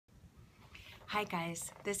Hi guys,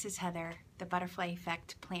 this is Heather, the Butterfly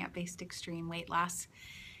Effect Plant-Based Extreme Weight Loss,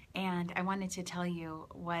 and I wanted to tell you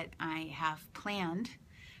what I have planned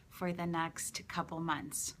for the next couple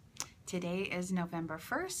months. Today is November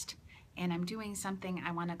 1st, and I'm doing something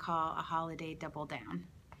I want to call a holiday double down.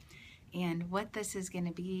 And what this is going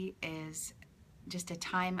to be is just a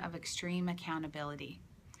time of extreme accountability.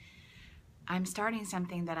 I'm starting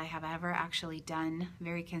something that I have ever actually done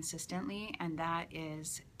very consistently, and that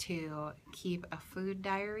is to keep a food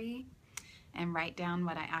diary and write down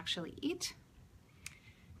what I actually eat.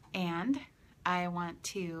 And I want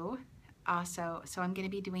to also, so I'm going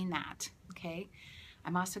to be doing that, okay?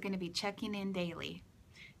 I'm also going to be checking in daily.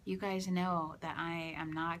 You guys know that I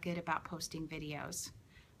am not good about posting videos.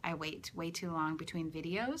 I wait way too long between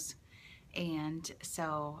videos, and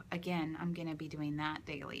so again, I'm going to be doing that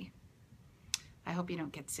daily. I hope you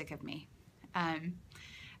don't get sick of me. And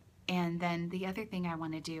then the other thing I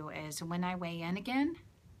want to do is when I weigh in again,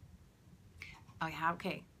 oh yeah,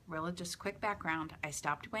 okay, really just quick background. I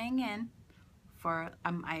stopped weighing in for,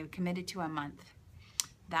 I committed to a month.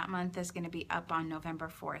 That month is going to be up on November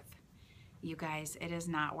 4th. You guys, it is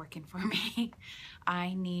not working for me.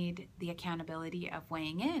 I need the accountability of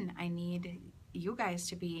weighing in. I need you guys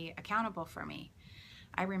to be accountable for me.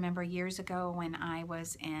 I remember years ago when I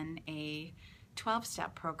was in a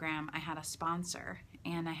 12-step program, I had a sponsor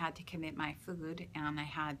and I had to commit my food and I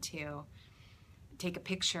had to take a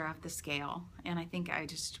picture of the scale, and I think I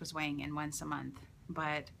just was weighing in once a month,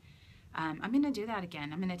 but I'm going to do that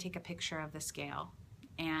again. I'm going to take a picture of the scale,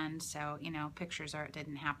 and so, you know, pictures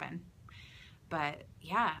didn't happen, but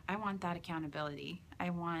yeah, I want that accountability.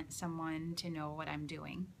 I want someone to know what I'm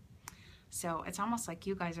doing. So it's almost like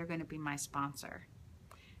you guys are going to be my sponsor,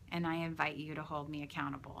 and I invite you to hold me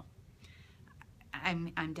accountable.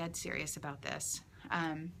 I'm dead serious about this.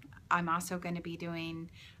 I'm also going to be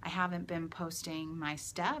doing, I haven't been posting my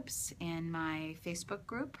steps in my Facebook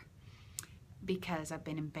group because I've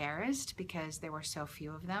been embarrassed because there were so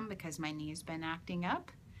few of them because my knee's been acting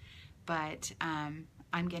up. But I'm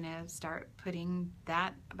going to start putting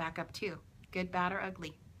that back up too. Good, bad, or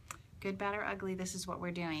ugly. Good, bad, or ugly, this is what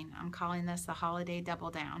we're doing. I'm calling this the holiday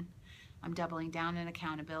double down. I'm doubling down in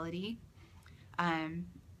accountability.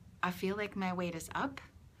 I feel like my weight is up.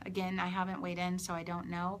 Again, I haven't weighed in, so I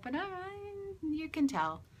don't know, but you can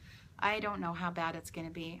tell. I don't know how bad it's going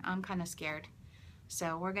to be. I'm kind of scared.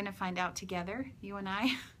 So we're going to find out together, you and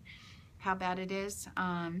I, how bad it is.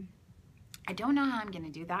 I don't know how I'm going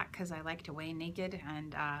to do that because I like to weigh naked,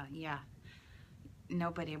 and yeah,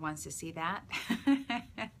 nobody wants to see that.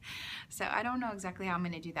 So I don't know exactly how I'm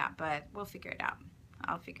going to do that, but we'll figure it out.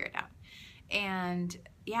 I'll figure it out. And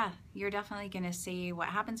yeah, you're definitely going to see what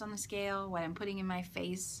happens on the scale, what I'm putting in my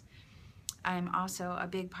face. I'm also, a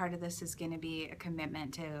big part of this is going to be a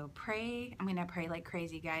commitment to pray. I'm going to pray like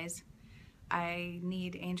crazy, guys. I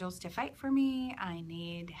need angels to fight for me. I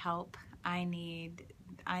need help. I need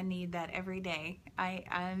that every day.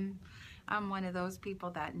 I'm one of those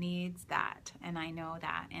people that needs that, and I know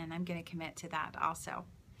that, and I'm going to commit to that also.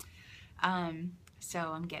 So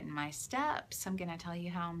I'm getting my steps. I'm going to tell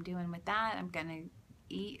you how I'm doing with that. I'm going to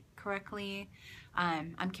eat correctly.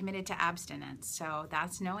 I'm committed to abstinence. So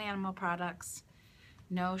that's no animal products,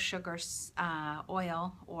 no sugar,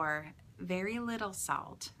 oil, or very little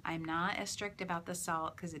salt. I'm not as strict about the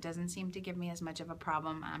salt because it doesn't seem to give me as much of a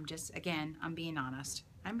problem. I'm just, again, I'm being honest.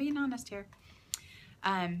 I'm being honest here.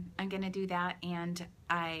 I'm going to do that, and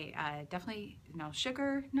I definitely no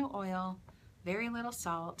sugar, no oil, very little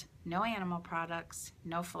salt, no animal products,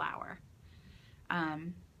 no flour.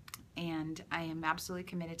 And I am absolutely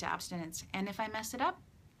committed to abstinence. And if I mess it up,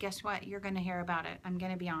 guess what? You're going to hear about it. I'm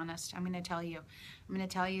going to be honest. I'm going to tell you. I'm going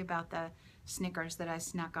to tell you about the Snickers that I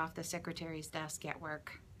snuck off the secretary's desk at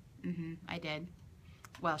work. I did.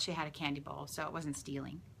 Well, she had a candy bowl, so it wasn't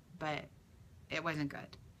stealing, but it wasn't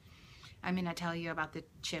good. I'm going to tell you about the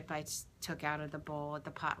chip I took out of the bowl at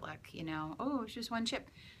the potluck. You know, oh, it's just one chip.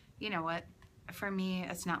 You know what? For me,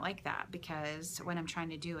 it's not like that because what I'm trying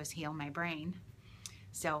to do is heal my brain.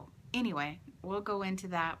 So anyway, we'll go into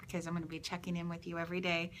that because I'm going to be checking in with you every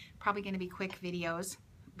day. Probably going to be quick videos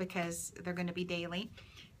because they're going to be daily.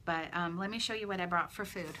 But let me show you what I brought for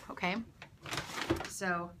food, okay?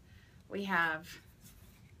 So we have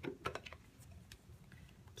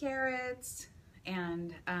carrots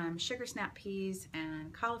and sugar snap peas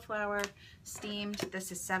and cauliflower steamed.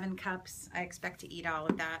 This is 7 cups. I expect to eat all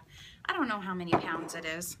of that. I don't know how many pounds it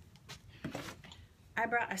is. I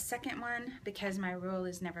brought a second one because my rule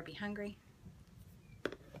is never be hungry.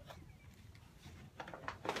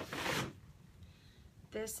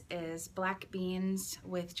 This is black beans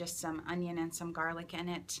with just some onion and some garlic in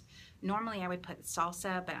it. Normally I would put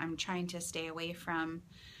salsa, but I'm trying to stay away from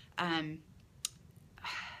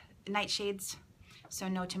nightshades, so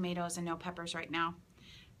no tomatoes and no peppers right now.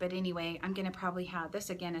 But anyway, I'm gonna probably have, this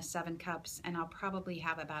again is 7 cups, and I'll probably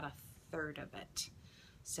have about 1/3 of it.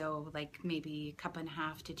 So like maybe 1.5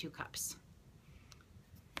 cups to 2 cups.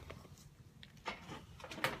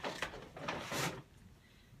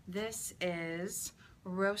 This is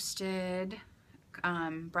roasted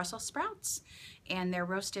Brussels sprouts, and they're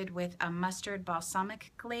roasted with a mustard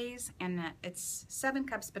balsamic glaze, and it's 7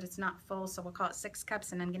 cups, but it's not full, so we'll call it 6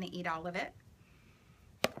 cups, and I'm gonna eat all of it.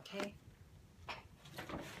 Okay.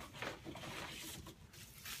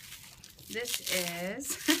 This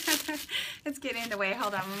is, it's getting in the way.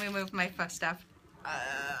 Hold on, let me move my stuff.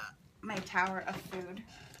 My tower of food.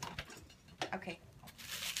 Okay.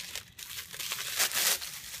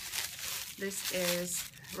 This is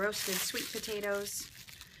roasted sweet potatoes,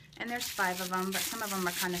 and there's 5 of them, but some of them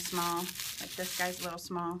are kind of small. Like this guy's a little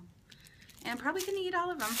small. And I'm probably gonna eat all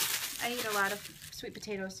of them. I eat a lot of sweet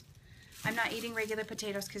potatoes. I'm not eating regular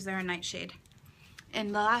potatoes because they're a nightshade. And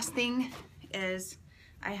the last thing is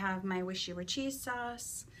I have my Wish You Were cheese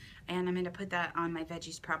sauce, and I'm gonna put that on my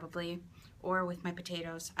veggies probably, or with my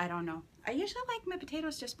potatoes. I don't know. I usually like my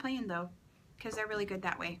potatoes just plain though, because they're really good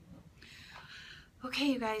that way.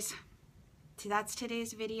 Okay, you guys, so that's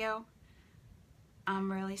today's video.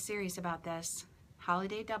 I'm really serious about this.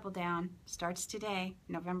 Holiday Double Down starts today,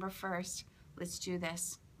 November 1st. Let's do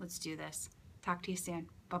this. Let's do this. Talk to you soon.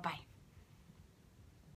 Bye-bye.